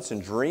adjustments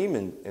and dream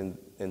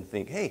and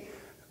think, hey,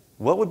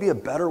 what would be a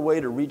better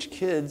way to reach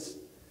kids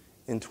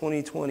in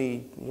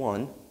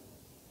 2021?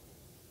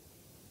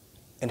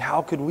 And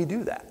how could we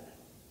do that?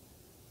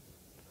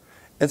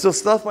 And so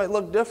stuff might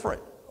look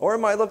different, or it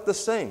might look the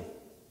same.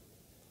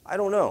 I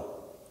don't know.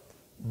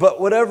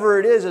 But whatever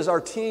it is, as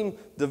our team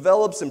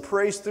develops and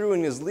prays through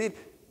and is lead,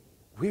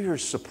 we are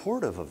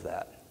supportive of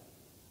that.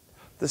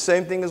 The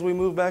same thing as we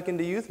move back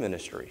into youth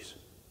ministries.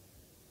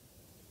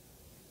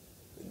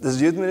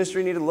 Does youth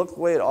ministry need to look the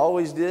way it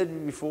always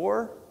did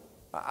before?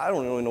 I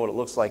don't really know what it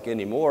looks like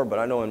anymore, but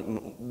I know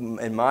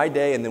in my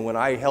day, and then when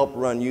I helped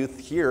run youth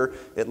here,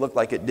 it looked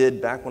like it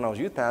did back when I was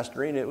youth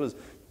pastoring. It was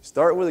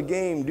start with a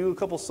game, do a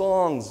couple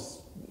songs,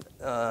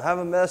 have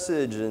a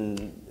message,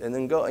 and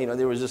then go. You know,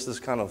 there was just this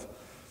kind of,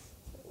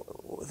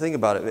 think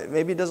about it,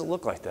 maybe it doesn't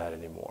look like that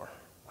anymore.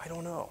 I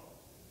don't know.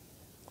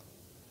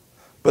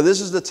 But this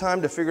is the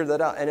time to figure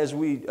that out. And as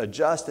we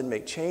adjust and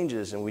make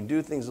changes and we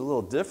do things a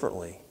little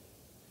differently,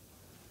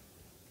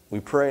 we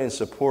pray and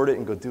support it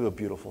and go do a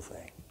beautiful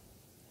thing.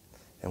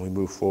 And we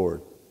move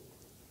forward.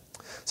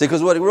 See,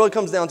 because what it really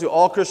comes down to,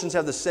 all Christians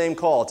have the same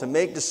call, to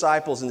make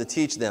disciples and to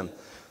teach them.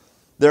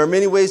 There are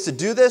many ways to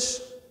do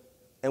this,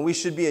 and we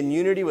should be in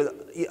unity with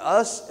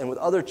us and with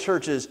other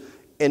churches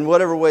in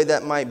whatever way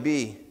that might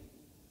be.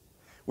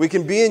 We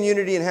can be in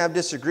unity and have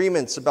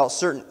disagreements about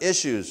certain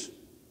issues,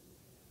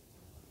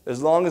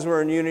 as long as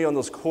we're in unity on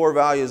those core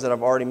values that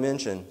I've already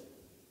mentioned.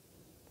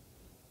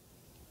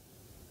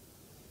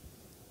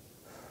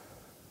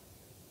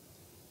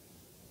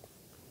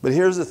 But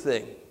here's the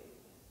thing.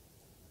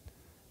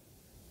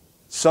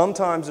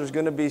 Sometimes there's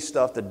going to be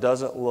stuff that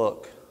doesn't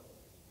look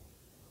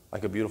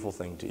like a beautiful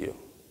thing to you.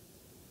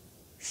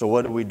 So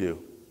what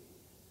do?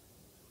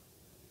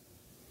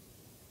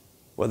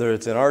 Whether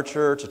it's in our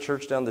church, a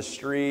church down the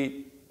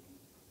street,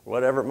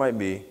 whatever it might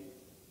be,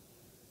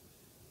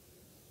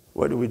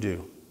 what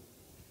do?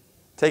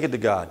 Take it to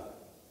God.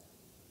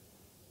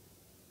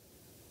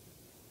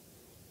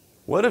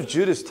 What if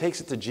Judas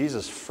takes it to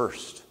Jesus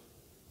first?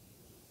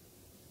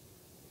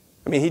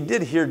 I mean,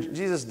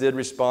 Jesus did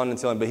respond and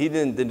tell him, but he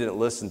didn't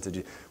listen to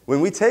Jesus.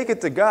 When we take it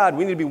to God,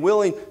 we need to be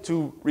willing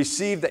to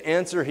receive the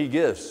answer he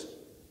gives.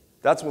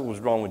 That's what was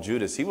wrong with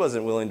Judas. He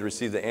wasn't willing to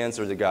receive the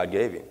answer that God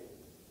gave him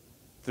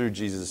through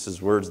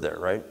Jesus' words there,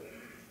 right?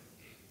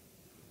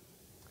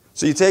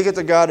 So you take it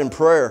to God in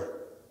prayer.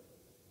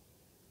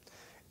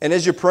 And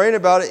as you're praying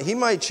about it, he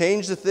might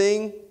change the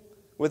thing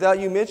without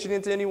you mentioning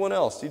it to anyone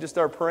else. You just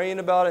start praying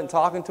about it and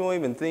talking to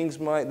him, and things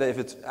might, if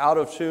it's out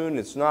of tune,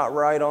 it's not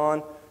right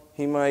on,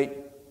 he might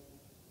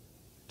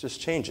just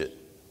change it.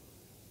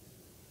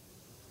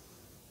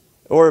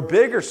 Or a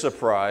bigger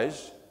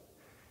surprise,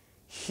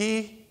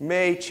 he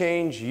may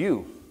change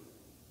you.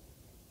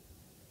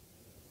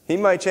 He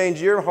might change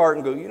your heart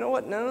and go, you know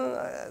what,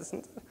 no.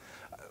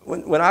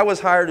 When I was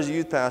hired as a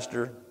youth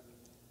pastor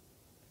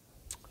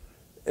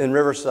in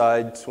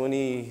Riverside 4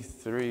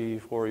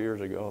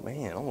 years ago,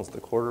 man, almost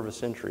a quarter of a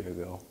century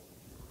ago,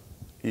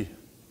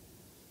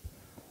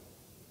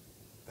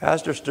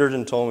 Pastor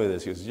Sturgeon told me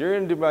this. He goes, you're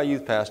going to be my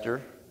youth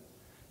pastor,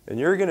 and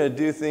you're going to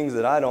do things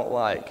that I don't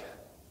like.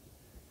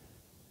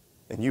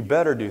 And you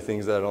better do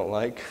things that I don't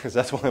like, because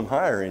that's why I'm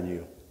hiring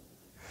you.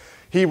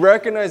 He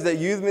recognized that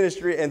youth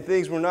ministry and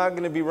things were not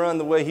going to be run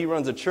the way he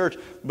runs a church,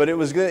 but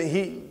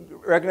he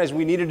recognized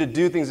we needed to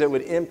do things that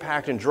would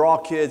impact and draw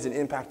kids and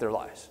impact their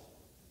lives.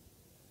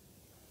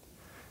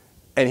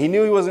 And he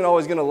knew he wasn't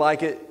always going to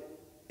like it,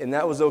 and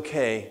that was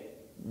okay.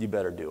 You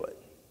better do it.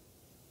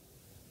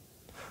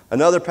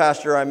 Another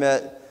pastor I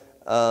met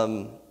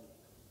probably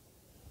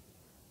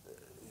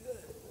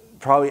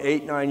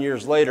 8-9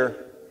 years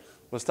later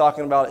was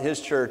talking about his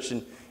church,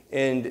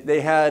 and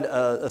they had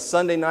a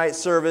Sunday night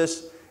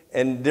service,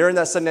 and during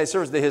that Sunday night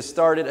service they had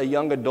started a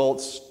young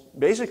adults,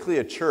 basically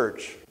a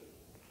church.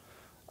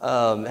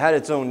 Had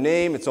its own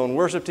name, its own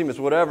worship team, its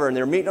whatever, and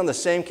they were meeting on the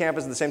same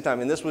campus at the same time,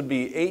 and this would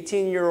be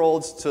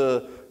 18-year-olds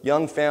to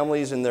young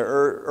families in their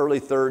early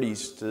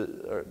 30s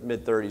to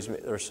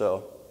mid-30s or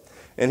so.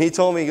 And he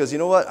told me, he goes, you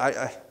know what,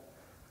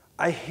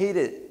 I hate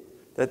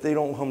it that they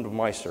don't come to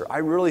my service. I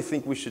really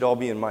think we should all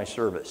be in my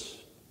service.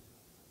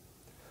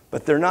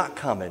 But they're not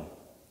coming.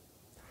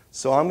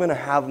 So I'm going to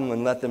have them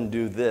and let them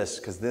do this,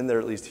 because then they're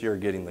at least here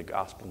getting the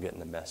gospel, getting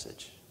the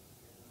message.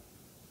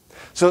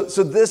 So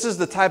this is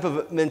the type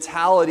of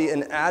mentality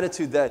and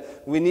attitude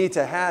that we need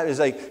to have. Is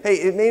like, hey,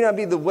 it may not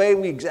be the way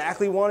we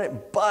exactly want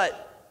it,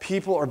 but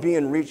people are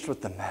being reached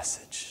with the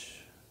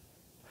message.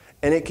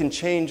 And it can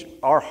change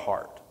our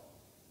heart.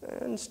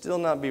 And still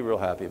not be real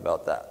happy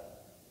about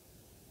that.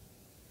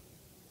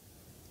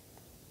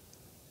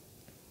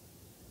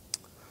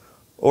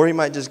 Or he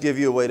might just give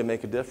you a way to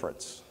make a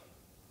difference,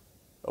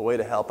 a way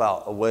to help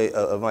out, a way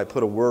might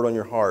put a word on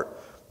your heart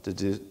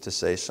to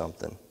say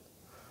something.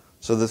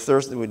 So the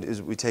first thing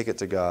is we take it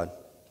to God.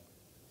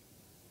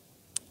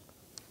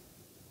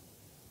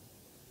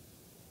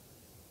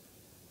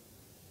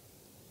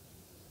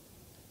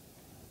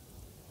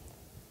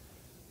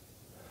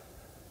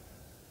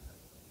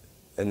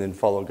 And then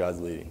follow God's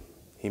leading.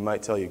 He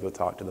might tell you, go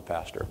talk to the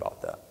pastor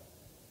about that.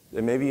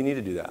 And maybe you need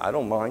to do that. I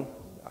don't mind.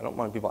 I don't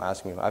mind people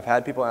asking me. I've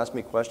had people ask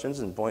me questions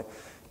and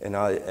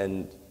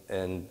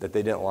and that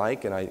they didn't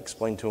like, and I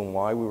explained to them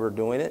why we were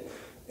doing it.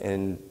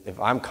 And if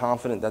I'm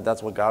confident that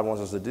that's what God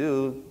wants us to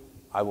do,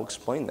 I will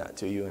explain that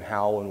to you and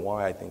how and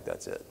why I think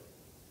that's it.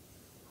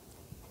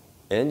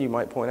 And you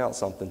might point out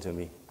something to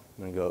me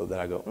and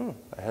I go,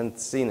 I hadn't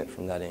seen it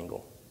from that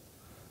angle.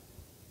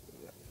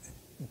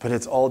 But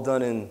it's all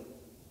done in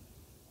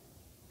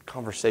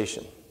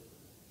conversation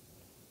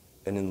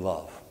and in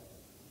love,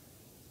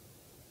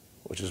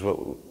 which is what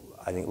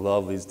I think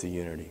love leads to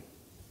unity.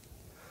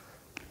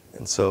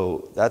 And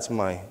so that's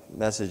my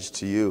message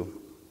to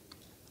you.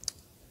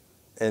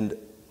 And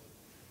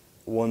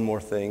one more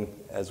thing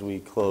as we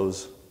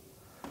close.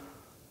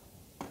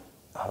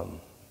 I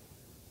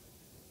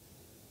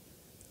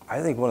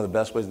think one of the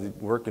best ways to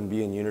work and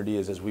be in unity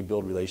is as we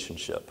build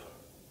relationship.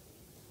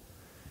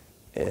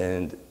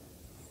 And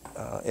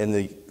in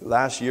the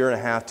last year and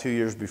a half, 2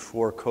 years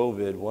before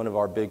COVID, one of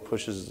our big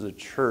pushes as a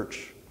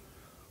church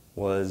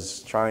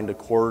was trying to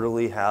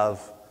quarterly have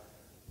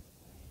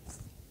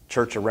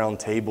church around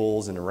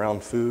tables and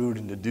around food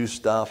and to do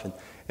stuff.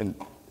 And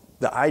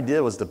the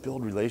idea was to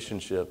build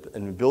relationship.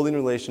 And building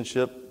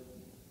relationship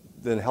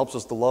then helps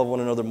us to love one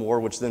another more,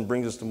 which then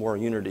brings us to more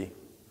unity.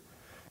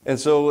 And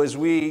so as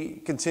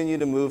we continue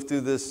to move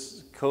through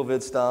this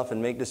COVID stuff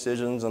and make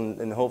decisions,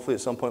 and hopefully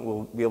at some point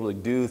we'll be able to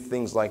do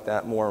things like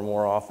that more and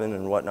more often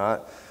and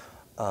whatnot.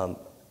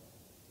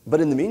 But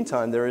in the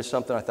meantime, there is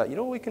something I thought, you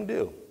know what we can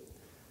do?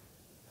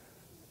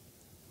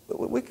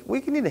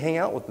 We can need to hang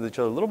out with each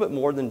other a little bit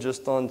more than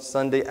just on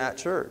Sunday at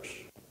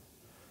church.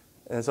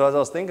 And so as I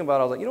was thinking about it,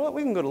 I was like, you know what,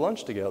 we can go to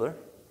lunch together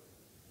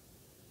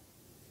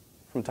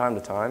from time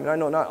to time. And I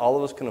know not all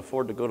of us can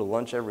afford to go to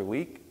lunch every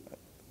week.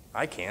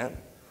 I can't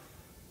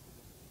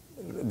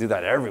do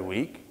that every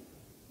week.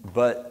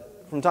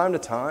 But from time to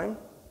time,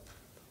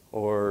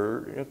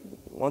 or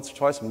once or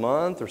twice a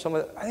month or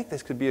something, I think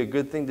this could be a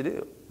good thing to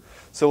do.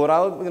 So what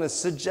I'm going to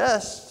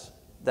suggest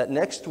that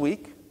next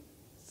week,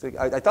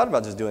 I thought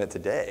about just doing it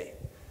today.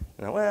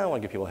 And I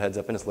want to give people a heads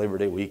up, and it's Labor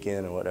Day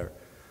weekend or whatever.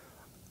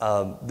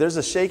 There's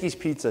a Shakey's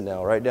Pizza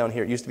now right down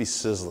here. It used to be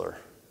Sizzler,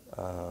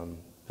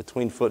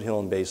 between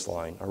Foothill and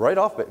Baseline, or right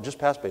off, just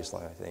past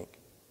Baseline, I think.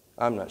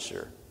 I'm not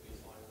sure.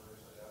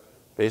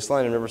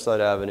 Baseline and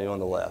Riverside Avenue on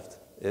the left.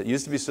 It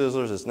used to be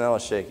Sizzlers. It's now a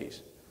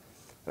Shakey's.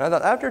 And I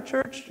thought, after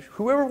church,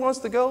 whoever wants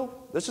to go,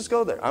 let's just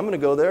go there. I'm going to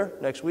go there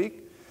next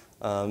week.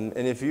 And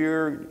if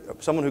you're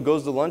someone who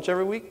goes to lunch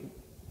every week,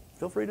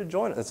 feel free to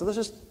join us. So let's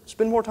just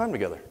spend more time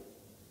together.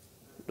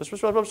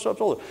 Just rub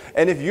shoulders.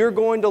 And if you're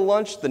going to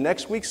lunch the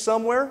next week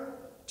somewhere,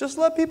 just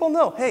let people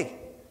know, hey,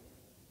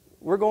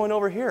 we're going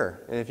over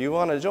here. And if you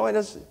want to join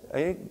us,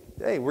 hey,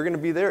 we're going to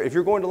be there. If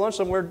you're going to lunch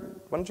somewhere,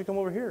 why don't you come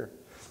over here?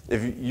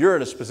 If you're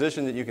in a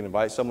position that you can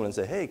invite someone and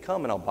say, hey,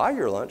 come and I'll buy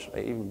your lunch,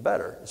 even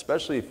better,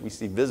 especially if we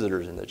see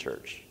visitors in the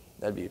church.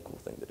 That'd be a cool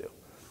thing to do.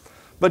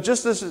 But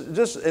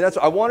and that's,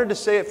 I wanted to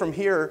say it from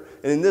here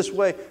and in this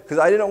way, because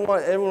I didn't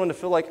want everyone to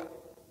feel like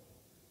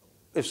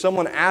if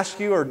someone asks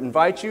you or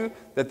invites you,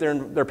 that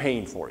they're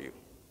paying for you.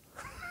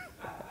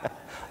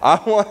 I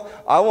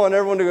want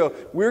everyone to go,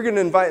 we're going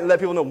to invite and let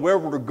people know where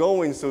we're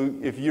going, so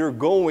if you're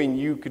going,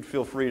 you could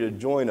feel free to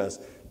join us.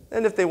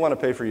 And if they want to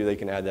pay for you, they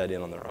can add that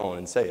in on their own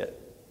and say it.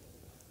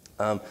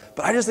 But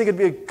I just think it'd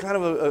be a kind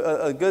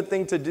of a good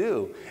thing to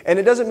do. And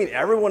it doesn't mean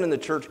everyone in the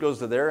church goes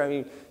to there. I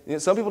mean,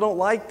 some people don't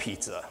like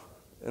pizza.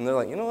 And they're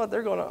like, you know what,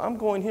 I'm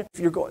going here. If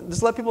you're going,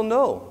 just let people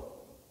know.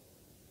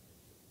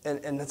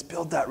 And let's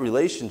build that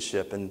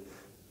relationship and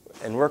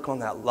work on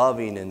that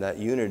loving and that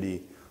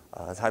unity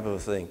type of a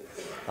thing.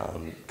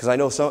 Because I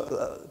know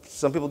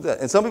some people do that.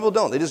 And some people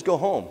don't. They just go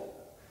home.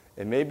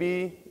 And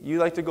maybe you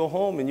like to go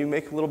home and you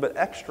make a little bit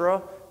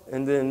extra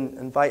and then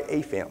invite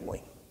a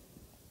family.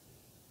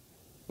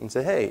 And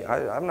say, hey,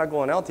 I'm not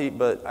going out to eat,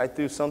 but I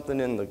threw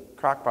something in the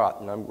crock pot,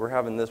 and we're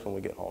having this when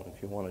we get home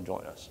if you want to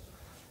join us.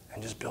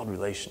 And just build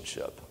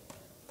relationship.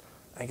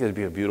 I think it would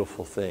be a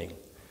beautiful thing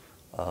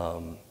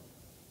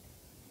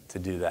to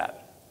do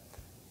that.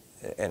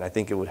 And I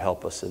think it would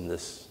help us in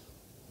this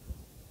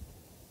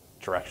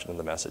direction of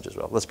the message as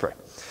well. Let's pray.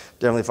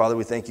 Dear Heavenly Father,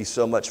 we thank you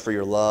so much for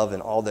your love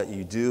and all that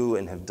you do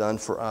and have done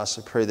for us.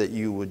 I pray that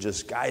you would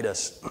just guide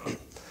us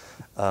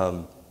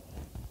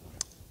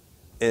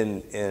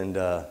in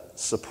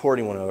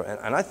supporting one another.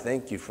 And I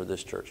thank you for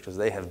this church, because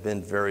they have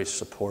been very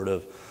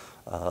supportive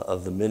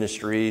of the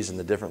ministries and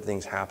the different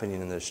things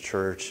happening in this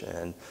church.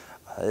 And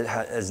it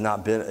has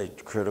not been a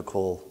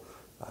critical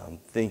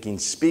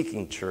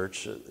speaking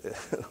church,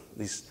 at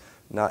least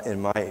not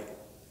in my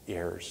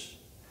ears.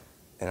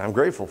 And I'm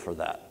grateful for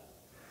that.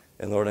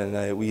 And Lord,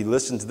 we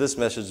listen to this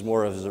message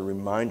more as a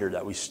reminder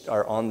that we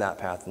are on that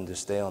path and to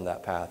stay on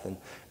that path. And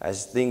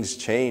as things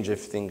change,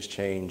 if things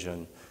change,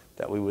 and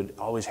that we would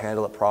always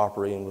handle it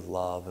properly and with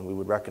love, and we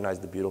would recognize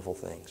the beautiful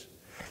things.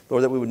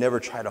 Lord, that we would never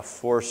try to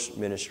force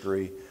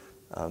ministry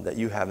that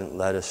you haven't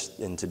led us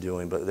into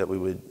doing, but that we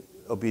would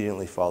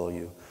obediently follow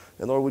you.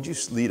 And Lord, would you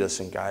lead us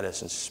and guide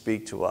us and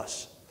speak to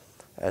us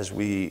as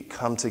we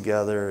come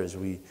together, as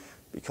we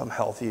become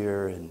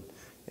healthier in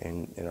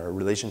our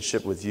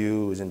relationship with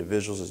you as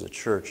individuals, as a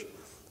church.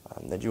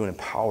 that you would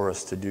empower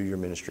us to do your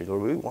ministry.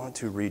 Lord, we want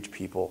to reach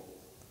people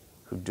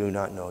who do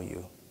not know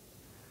you.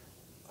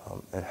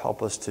 And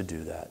help us to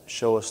do that.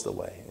 Show us the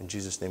way. In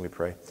Jesus' name we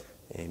pray.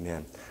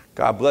 Amen.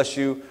 God bless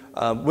you.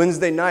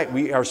 Wednesday night,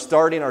 we are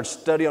starting our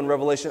study on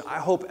Revelation. I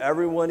hope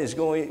everyone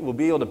will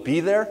be able to be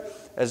there.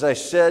 As I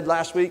said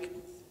last week,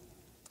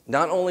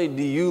 not only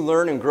do you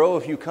learn and grow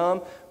if you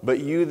come, but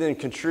you then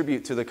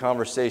contribute to the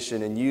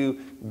conversation and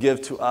you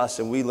give to us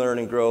and we learn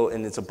and grow,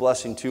 and it's a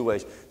blessing two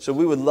ways. So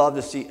we would love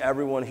to see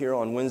everyone here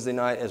on Wednesday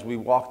night as we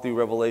walk through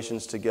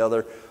Revelations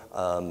together.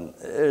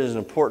 It is an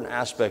important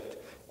aspect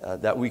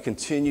that we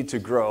continue to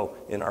grow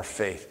in our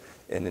faith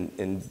and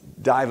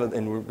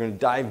we're going to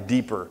dive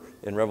deeper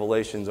in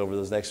Revelations over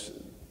those next,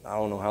 I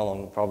don't know how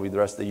long, probably the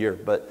rest of the year,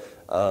 but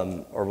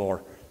or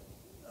more.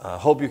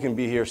 Hope you can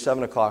be here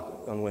 7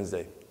 o'clock on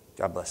Wednesday.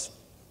 God bless.